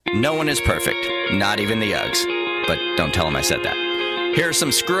No one is perfect, not even the Uggs. But don't tell them I said that. Here are some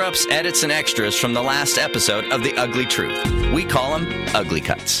screw-ups, edits, and extras from the last episode of The Ugly Truth. We call them Ugly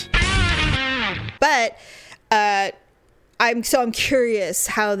Cuts. But I'm curious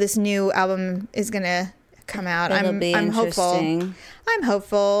how this new album is going to come out. I'm hopeful. I'm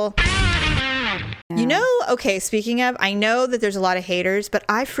hopeful. You know, okay, speaking of, I know that there's a lot of haters, but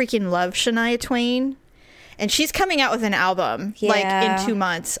I freaking love Shania Twain. And she's coming out with an album, like, in 2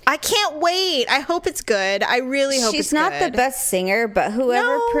 months. I can't wait. I hope it's good. I really hope it's good. She's not the best singer, but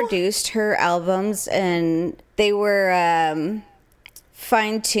whoever produced her albums, and they were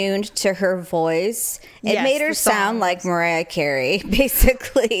fine-tuned to her voice. It made her sound like Mariah Carey,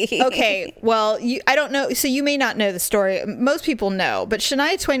 basically. Okay, well, I don't know. So you may not know the story. Most people know. But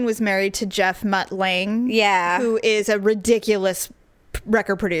Shania Twain was married to Jeff Mutt Lang. Yeah. Who is a ridiculous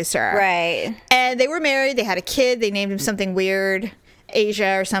record producer. Right. And they were married. They had a kid. They named him something weird.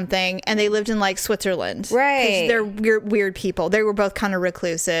 Asia or something. And they lived in, like, Switzerland. Right. They're weird people. They were both kind of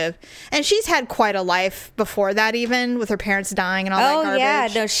reclusive. And she's had quite a life before that, even, with her parents dying and all that garbage. Oh, yeah.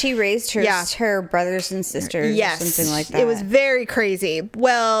 No, she raised her brothers and sisters or something like that. It was very crazy.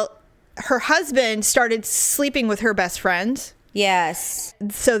 Well, her husband started sleeping with her best friend. Yes.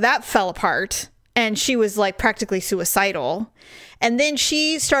 So that fell apart. And she was, like, practically suicidal. And then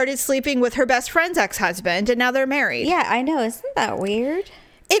she started sleeping with her best friend's ex-husband, and now they're married. Yeah, I know. Isn't that weird?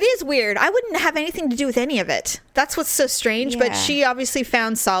 It is weird. I wouldn't have anything to do with any of it. That's what's so strange. But she obviously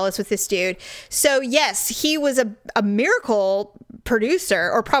found solace with this dude. So, yes, he was a miracle producer,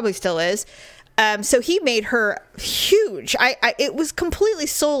 or probably still is. So he made her huge. It was completely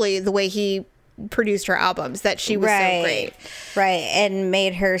solely the way he produced her albums that she was so great. Right. And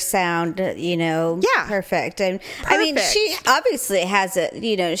made her sound, perfect. And I mean, she obviously has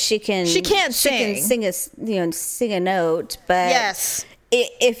it, she can sing a note, but yes.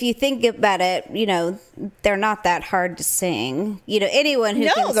 If you think about it, they're not that hard to sing. Anyone who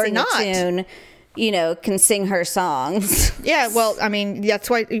can sing a tune, can sing her songs. Yeah, well, I mean, that's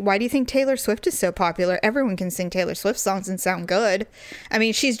why do you think Taylor Swift is so popular? Everyone can sing Taylor Swift songs and sound good. I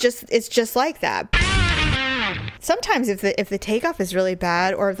mean, it's just like that. Sometimes if the takeoff is really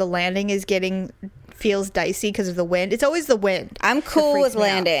bad or if the landing feels dicey because of the wind, it's always the wind. I'm cool with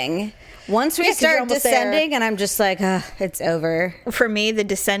landing. Once we start descending, and I'm just like, it's over. For me, the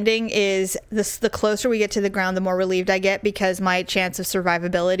descending is the closer we get to the ground, the more relieved I get because my chance of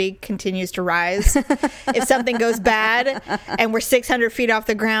survivability continues to rise. If something goes bad and we're 600 feet off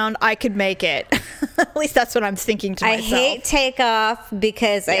the ground, I could make it. At least that's what I'm thinking to myself. I hate takeoff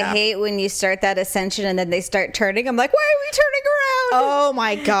because I hate when you start that ascension and then they start turning. I'm like, why are we turning around? Oh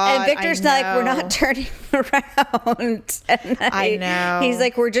my God. And Victor's like, we're not turning around. And I know. He's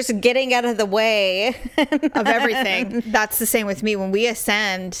like, we're just getting out of the way of everything. That's the same with me. When we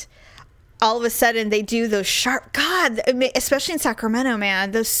ascend, all of a sudden they do those sharp, especially in Sacramento,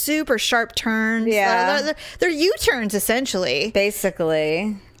 man, those super sharp turns. Yeah. They're U-turns essentially.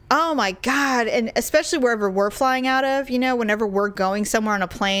 Basically. Oh my God. And especially wherever we're flying out of, whenever we're going somewhere on a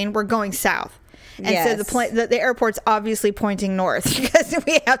plane, we're going south. And so the airport's obviously pointing north because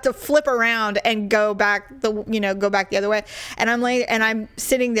we have to flip around and go back the other way. And I'm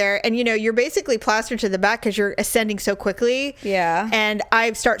sitting there, and you're basically plastered to the back because you're ascending so quickly. Yeah. And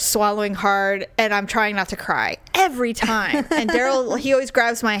I start swallowing hard, and I'm trying not to cry every time. And Daryl, he always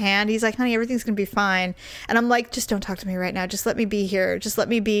grabs my hand. He's like, "Honey, everything's gonna be fine." And I'm like, "Just don't talk to me right now. Just let me be here. Just let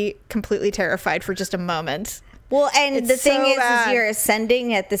me be completely terrified for just a moment." Well, and the thing is you're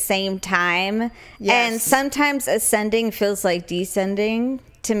ascending at the same time. Yes. And sometimes ascending feels like descending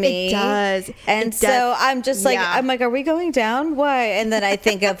to me. It does. And so I'm just like, I'm like, are we going down? Why? And then I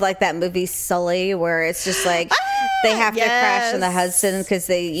think of like that movie Sully, where it's just like they have to crash in the Hudson because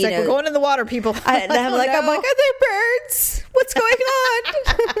they, we're going in the water, people. I'm like, are there birds? What's going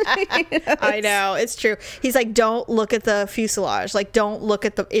on? I know, it's true. He's like, don't look at the fuselage. Like, don't look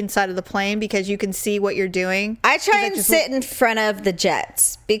at the inside of the plane because you can see what you're doing. I try and sit in front of the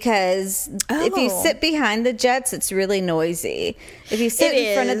jets because if you sit behind the jets, it's really noisy. If you sit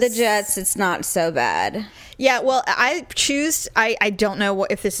in front of the jets, it's not so bad. Yeah, well, I don't know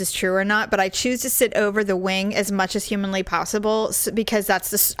if this is true or not, but I choose to sit over the wing as much as humanly possible because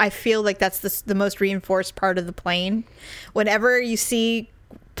I feel like that's the most reinforced part of the plane. Whenever you see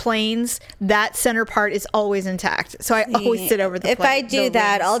planes, that center part is always intact. So I always sit over the plane. If I do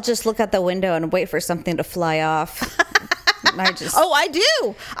that, I'll just look out the window and wait for something to fly off. I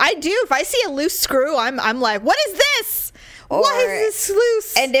do. If I see a loose screw, I'm like, what is this? Why is this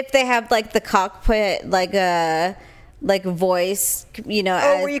loose? And if they have like the cockpit, like like voice,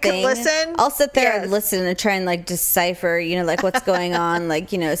 where you can listen. I'll sit there and listen and try and like decipher, like what's going on, like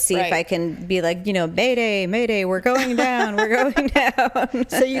see if I can be like, Mayday, Mayday, we're going down, we're going down.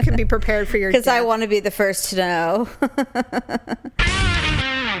 So you can be prepared for your death. Because I want to be the first to know.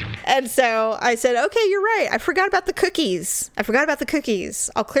 And so I said, okay, you're right. I forgot about the cookies.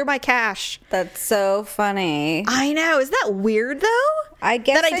 I'll clear my cache. That's so funny. I know. Isn't that weird, though? I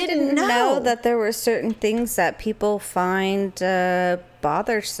guess I didn't know that there were certain things that people find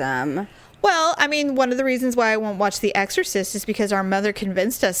bothersome. Well, I mean, one of the reasons why I won't watch The Exorcist is because our mother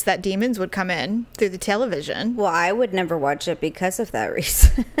convinced us that demons would come in through the television. Well, I would never watch it because of that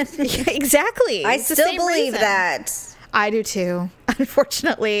reason. Exactly. I still believe that. I do too.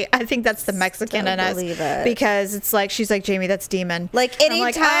 Unfortunately, I think that's the Mexican in us, because it's like she's like, Jamie, that's demon. Like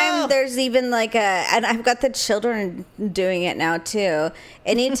anytime there's even like and I've got the children doing it now too.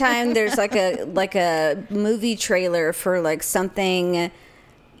 Anytime there's like a movie trailer for like something,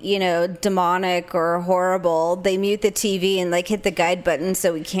 demonic or horrible, they mute the TV and like hit the guide button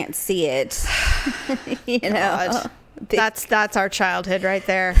so we can't see it. God. That's our childhood right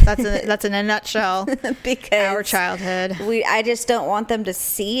there. That's in a nutshell. Because our childhood. I just don't want them to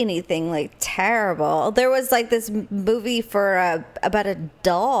see anything like terrible. There was like this movie for about a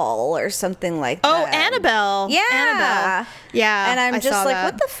doll or something like that. Oh, Annabelle. Yeah. Annabelle. Yeah. And I'm just like,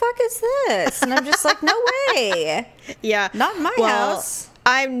 what the fuck is this? And I'm just like, no way. Yeah. Not in my house.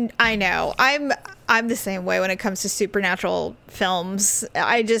 I know. I'm the same way when it comes to supernatural films.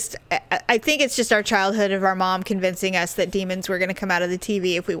 I think it's just our childhood of our mom convincing us that demons were going to come out of the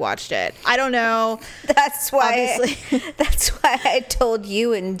TV if we watched it. I don't know. That's why I told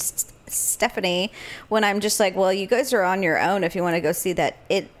you and Stephanie when I'm just like, well, you guys are on your own if you want to go see that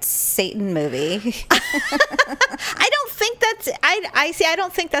It's Satan movie. I don't think that's I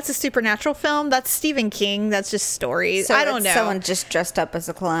don't think that's a supernatural film. That's Stephen King. That's just stories. So I don't know. Someone just dressed up as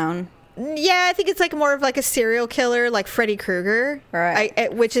a clown. Yeah, I think it's like more of like a serial killer, like Freddy Krueger,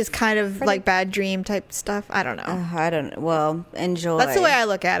 right? Which is kind of like bad dream type stuff. I don't know. Well, enjoy. That's the way I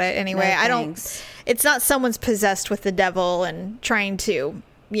look at it. Anyway, no, I don't. It's not someone's possessed with the devil and trying to.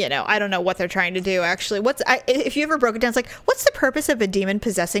 I don't know what they're trying to do, actually. If you ever broke it down, it's like, what's the purpose of a demon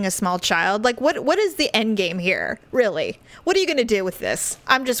possessing a small child? Like, what is the end game here, really? What are you going to do with this?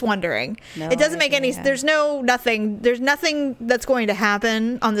 I'm just wondering. It doesn't make any... There's nothing that's going to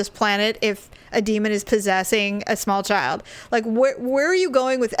happen on this planet if a demon is possessing a small child. Like, where are you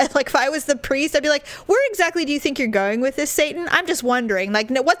going with... Like, if I was the priest, I'd be like, where exactly do you think you're going with this, Satan? I'm just wondering. Like,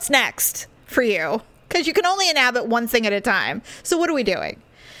 what's next for you? Because you can only inhabit one thing at a time. So what are we doing?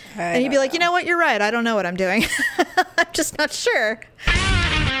 And you'd be like, you know what? You're right. I don't know what I'm doing. I'm just not sure.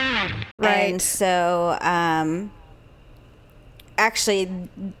 Right. And so, actually,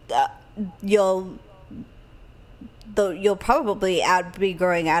 you'll probably be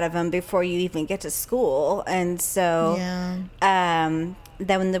growing out of them before you even get to school. And so, then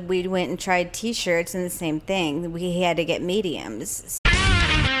when we went and tried T-shirts, and the same thing, we had to get mediums.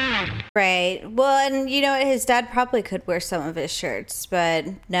 Right. Well, and his dad probably could wear some of his shirts, but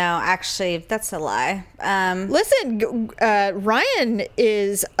no, actually, that's a lie. Listen, Ryan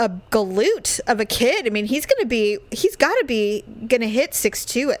is a galoot of a kid. I mean, he's got to be going to hit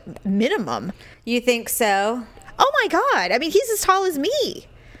 6'2" at minimum. You think so? Oh my God. I mean, he's as tall as me.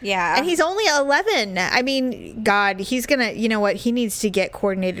 Yeah. And he's only 11. I mean, God, he's going to, you know what? He needs to get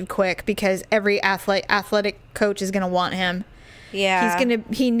coordinated quick because every athletic coach is going to want him. Yeah.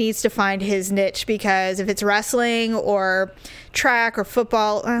 He needs to find his niche, because if it's wrestling or track or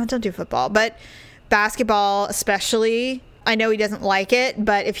football, don't do football, but basketball especially, I know he doesn't like it,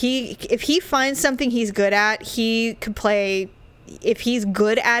 but if he finds something he's good at, he could play. If he's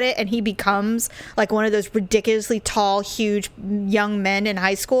good at it and he becomes like one of those ridiculously tall, huge young men in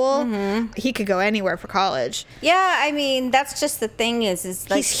high school, he could go anywhere for college. Yeah, I mean, that's just the thing is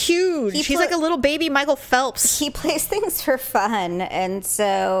like... He's huge. He's like a little baby Michael Phelps. He plays things for fun, and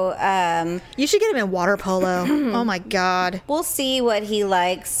so... you should get him in water polo. Oh, my God. We'll see what he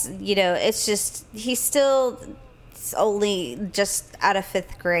likes. It's just... He's still only just out of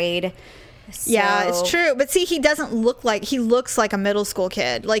 5th grade. So. Yeah, it's true. But see, he doesn't look like... He looks like a middle school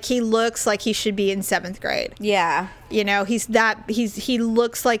kid. Like, he looks like he should be in 7th grade. Yeah. He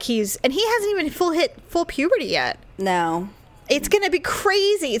looks like he's... And he hasn't even hit full puberty yet. No. It's going to be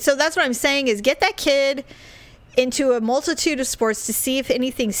crazy. So that's what I'm saying is get that kid into a multitude of sports to see if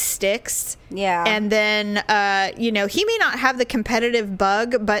anything sticks. Yeah. And then, he may not have the competitive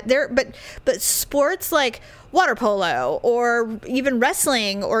bug, but sports like water polo or even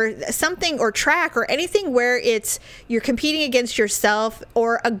wrestling or something, or track or anything where you're competing against yourself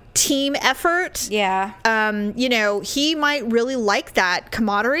or a team effort. Yeah. He might really like that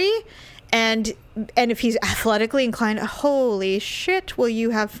camaraderie. And if he's athletically inclined, holy shit, will you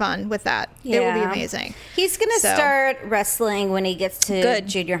have fun with that? Yeah. It will be amazing. He's going to start wrestling when he gets to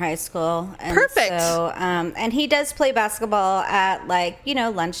junior high school. And perfect. So, and he does play basketball at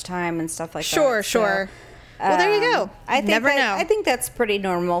lunchtime and stuff like that. Sure. Well, there you go. I think that's pretty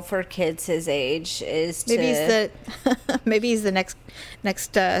normal for kids his age. Maybe he's the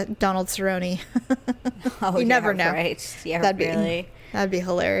next Donald Cerrone. You never know. Right? Yeah, That'd be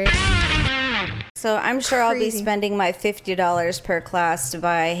hilarious. So I'm sure I'll be spending my $50 per class to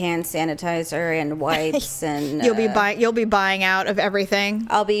buy hand sanitizer and wipes, and you'll be buying out of everything.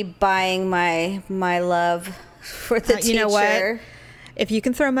 I'll be buying my love for the teacher. You know what? If you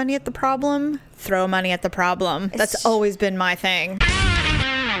can throw money at the problem, throw money at the problem. That's always been my thing.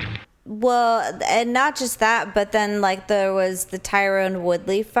 Well, and not just that, but then there was the Tyron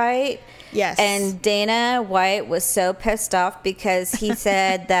Woodley fight. Yes. And Dana White was so pissed off because he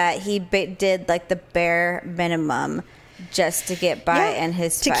said that he did the bare minimum just to get by in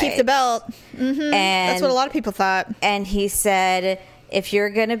his fight. To keep the belt. Mm-hmm. And that's what a lot of people thought. And he said, if you're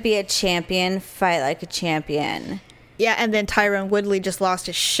going to be a champion, fight like a champion. Yeah, and then Tyron Woodley just lost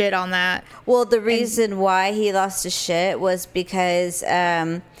his shit on that. Well, the reason why he lost his shit was because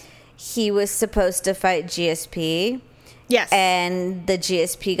he was supposed to fight GSP. Yes. And the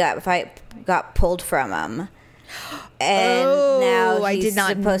GSP got pulled from him. And now he's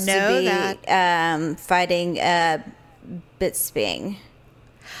supposed to be fighting Bisping.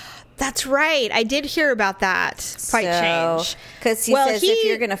 That's right. I did hear about that fight change. Because he says if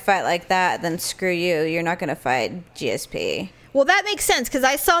you're going to fight like that, then screw you. You're not going to fight GSP. Well, that makes sense because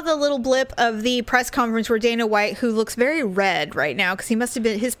I saw the little blip of the press conference where Dana White, who looks very red right now because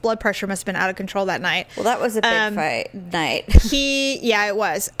his blood pressure must have been out of control that night. Well, that was a big fight night. It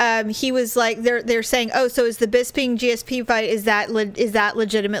was. He was they're saying, oh, so is the Bisping GSP fight, is that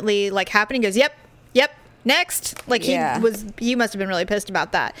legitimately happening? He goes, yep. Next. He must have been really pissed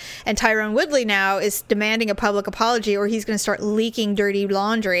about that. And Tyron Woodley now is demanding a public apology or he's going to start leaking dirty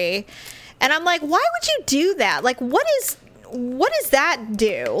laundry. And I'm like, why would you do that? What does that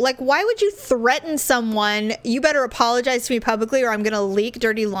do? Why would you threaten someone? You better apologize to me publicly or I'm going to leak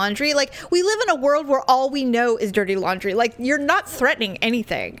dirty laundry. We live in a world where all we know is dirty laundry. You're not threatening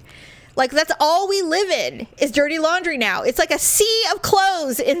anything. That's all we live in is dirty laundry now. It's like a sea of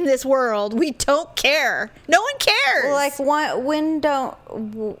clothes in this world. We don't care. No one cares.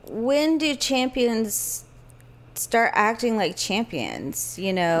 When do champions start acting like champions,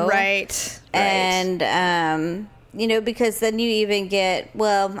 Right. And, because then you even get,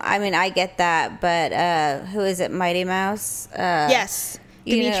 I get that, but who is it, Mighty Mouse? Yes,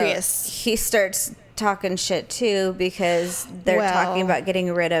 Demetrius. He starts talking shit too because they're talking about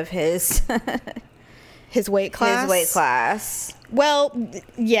getting rid of his weight class. Well,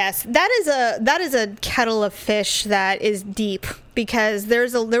 yes, that is a kettle of fish that is deep because there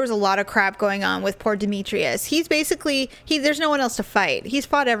was a lot of crap going on with poor Demetrius. He's basically there's no one else to fight. He's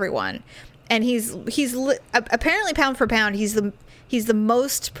fought everyone. And he's apparently pound for pound, he's the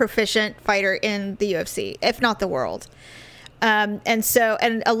most proficient fighter in the UFC, if not the world. And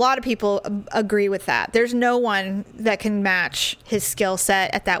a lot of people agree with that. There's no one that can match his skill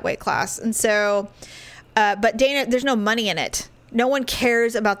set at that weight class. And so, but Dana, there's no money in it. No one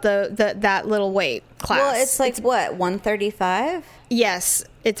cares about that little weight class. Well, it's what, 135? Yes,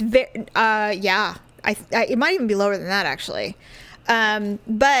 it's very. Yeah, it might even be lower than that actually.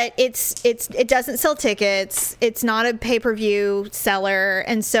 But it doesn't sell tickets. It's not a pay-per-view seller.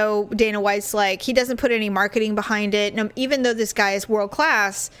 And so Dana White's he doesn't put any marketing behind it. No, even though this guy is world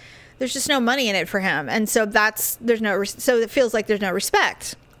class, there's just no money in it for him. And so so it feels like there's no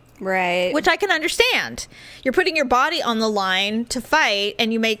respect. Right. Which I can understand. You're putting your body on the line to fight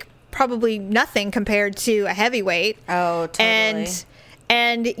and you make probably nothing compared to a heavyweight. Oh, totally.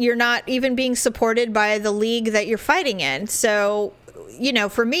 And you're not even being supported by the league that you're fighting in. So,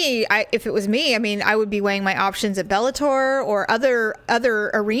 for me, if it was me, I would be weighing my options at Bellator or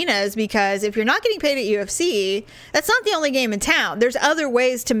other arenas because if you're not getting paid at UFC, that's not the only game in town. There's other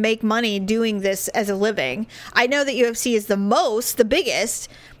ways to make money doing this as a living. I know that UFC is the biggest,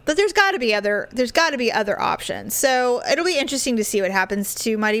 but there's got to be other options. So it'll be interesting to see what happens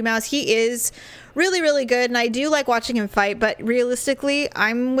to Mighty Mouse. He is really, really good, and I do like watching him fight, but realistically,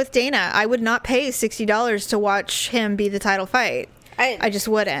 I'm with Dana. I would not pay $60 to watch him be the title fight. I just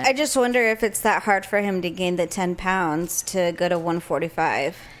wouldn't. I just wonder if it's that hard for him to gain the 10 pounds to go to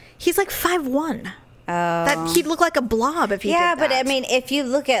 145. He's 5'1". That he'd look like a blob if he did that. Yeah, but I mean, if you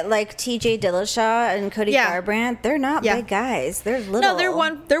look at like T.J. Dillashaw and Cody Garbrandt, they're not big guys. They're little. No, they're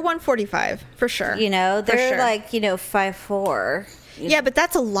 145 for sure. You know, they're like 5'4". Yeah, but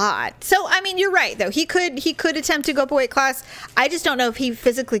that's a lot. So I mean, you're right though. He could attempt to go up a weight class. I just don't know if he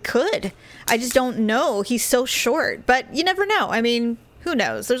physically could. I just don't know. He's so short. But you never know. I mean, who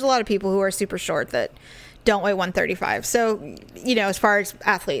knows? There's a lot of people who are super short that don't weigh 135. So, you know, as far as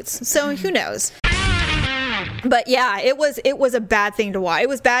athletes. So who knows? But yeah, it was a bad thing to watch. It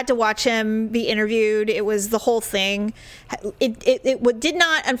was bad to watch him be interviewed. It was the whole thing. It did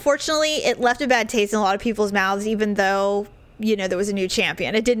not, unfortunately, it left a bad taste in a lot of people's mouths, even though, you know, there was a new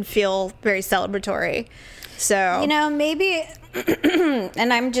champion. It didn't feel very celebratory. So, you know, maybe,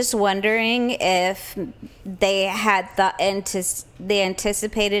 and I'm just wondering if they had they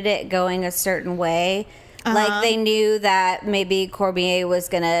anticipated it going a certain way. Like they knew that maybe Cormier was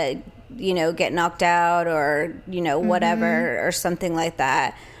going to, you know, get knocked out or, you know, whatever or something like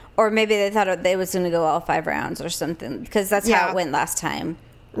that. Or maybe they thought they was going to go all 5 rounds or something, because that's how it went last time.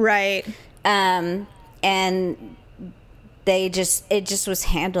 Right. And it just was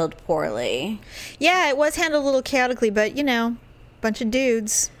handled poorly. Yeah, it was handled a little chaotically, but, you know, bunch of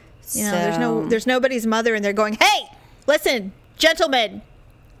dudes. You know, there's nobody's mother, and they're going, "Hey, listen, gentlemen,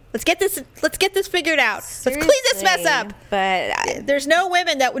 let's get this figured out. Seriously, let's clean this mess up." But there's no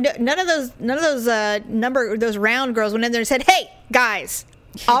women none of those round girls went in there and said, "Hey, guys,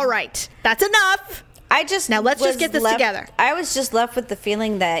 all right, that's enough. Let's just get this together." I was just left with the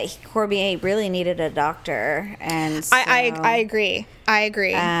feeling that Cormier really needed a doctor, and so, I agree.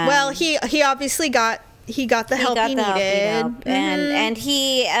 Well, he obviously got the help he needed, and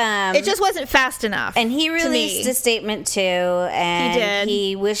he it just wasn't fast enough. And he released a statement too, and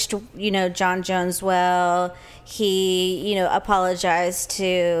he wished, you know, Jon Jones well. He, you know, apologized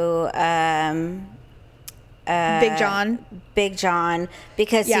to Big John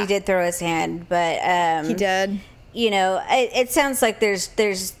because he did throw his hand, but he did. You know, it sounds like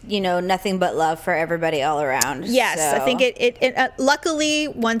there's you know, nothing but love for everybody all around. Yes, so. I think it luckily,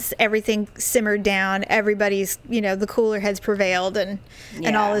 once everything simmered down, everybody's, you know, the cooler heads prevailed, and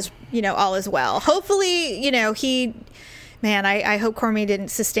all is, you know, all is well. Hopefully, you know, I hope Cormier didn't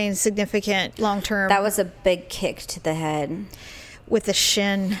sustain significant long-term. That was a big kick to the head. With the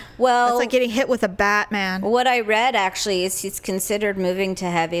shin. Well, it's like getting hit with a bat, man. What I read actually is he's considered moving to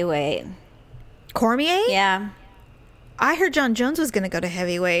heavyweight. Cormier? Yeah. I heard Jon Jones was going to go to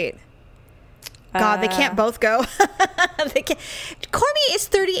heavyweight. God, they can't both go. Cormier is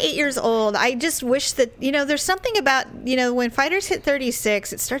 38 years old. I just wish that, you know, there's something about, you know, when fighters hit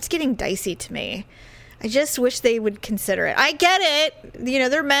 36, it starts getting dicey to me. I just wish they would consider it. I get it. You know,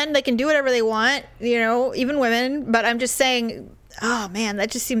 they're men. They can do whatever they want, you know, even women. But I'm just saying, oh, man,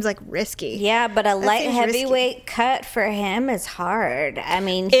 that just seems like risky. Yeah, but a light heavyweight cut for him is hard. I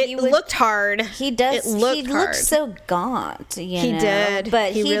mean, it looked hard. He does. He looked so gaunt, you know. Did.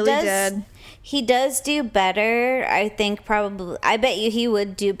 But he really did. He does do better. I think probably. I bet you he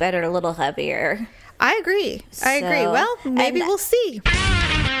would do better a little heavier. I agree. Well, maybe we'll see.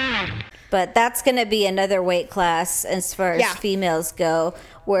 But that's going to be another weight class as far as females go,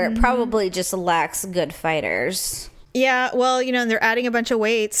 where it probably just lacks good fighters. Yeah, well, you know, they're adding a bunch of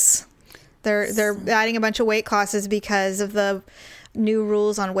weights. They're adding a bunch of weight classes because of the new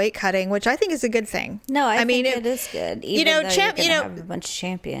rules on weight cutting, which I think is a good thing. No, I mean it is good. Even you know, have a bunch of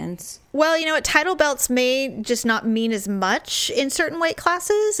champions. Well, you know what? Title belts may just not mean as much in certain weight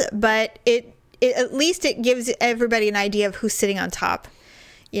classes, but it at least it gives everybody an idea of who's sitting on top.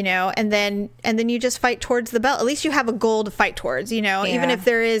 You know, and then you just fight towards the belt. At least you have a goal to fight towards, you know, even if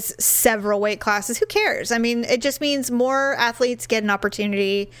there is several weight classes, who cares? I mean, it just means more athletes get an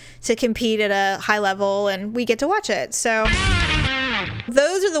opportunity to compete at a high level, and we get to watch it. So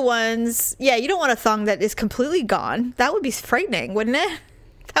those are the ones. Yeah, you don't want a thong that is completely gone. That would be frightening, wouldn't it?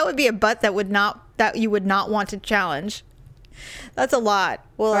 That would be a butt that you would not want to challenge. That's a lot.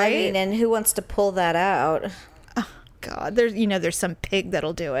 Well, right? I mean, and who wants to pull that out? God, there's some pig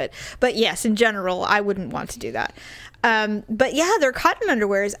that'll do it. But yes, in general, I wouldn't want to do that. But yeah, their cotton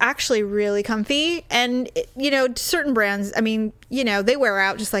underwear is actually really comfy. And, you know, certain brands, I mean, you know, they wear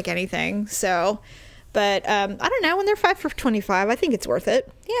out just like anything. So, but I don't know. When they're 5 for $25, I think it's worth it.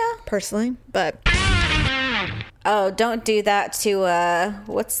 Yeah. Personally. But. Oh, don't do that to,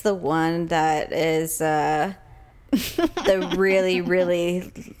 what's the one that is the really,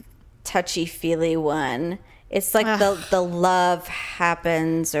 really touchy-feely one? It's like the love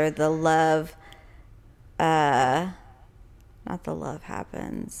happens, or the love, not the love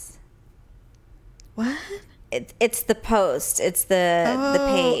happens. What? It's the post. It's the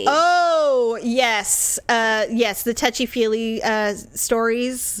page. Oh, yes. Yes, the touchy-feely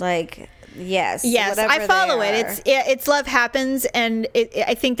stories. Like, yes. I follow it. It's Love Happens, and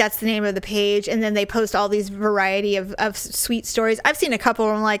I think that's the name of the page. And then they post all these variety of sweet stories. I've seen a couple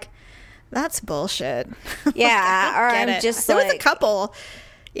where I'm like, that's bullshit. Yeah, or I'm just there was a couple.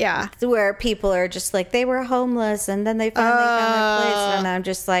 Yeah, where people are just like, they were homeless and then they finally found their place, and I'm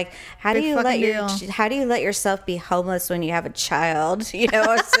just like, how do you let yourself be homeless when you have a child? You know,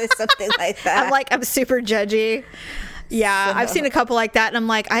 or say something like that. I'm super judgy. Yeah, so. I've seen a couple like that, and I'm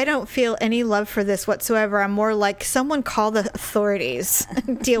like, I don't feel any love for this whatsoever. I'm more like, someone call the authorities,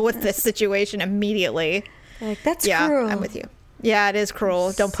 deal with this situation immediately. Like, that's cruel. I'm with you. Yeah, it is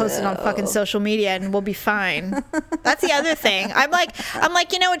cruel. Don't post it on fucking social media and we'll be fine. That's the other thing. I'm like,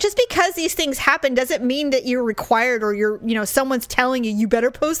 just because these things happen doesn't mean that you're required, or someone's telling you better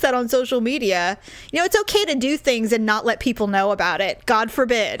post that on social media. It's okay to do things and not let people know about it. God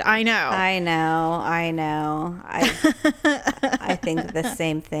forbid. I know. I think the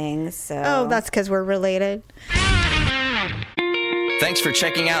same thing. So. Oh, that's because we're related. Thanks for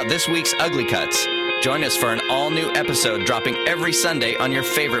checking out this week's Ugly Cuts. Join us for an all-new episode dropping every Sunday on your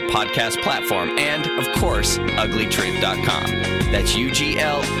favorite podcast platform and, of course, uglytruth.com. That's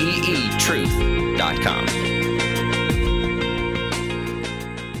UGLEE truth.com.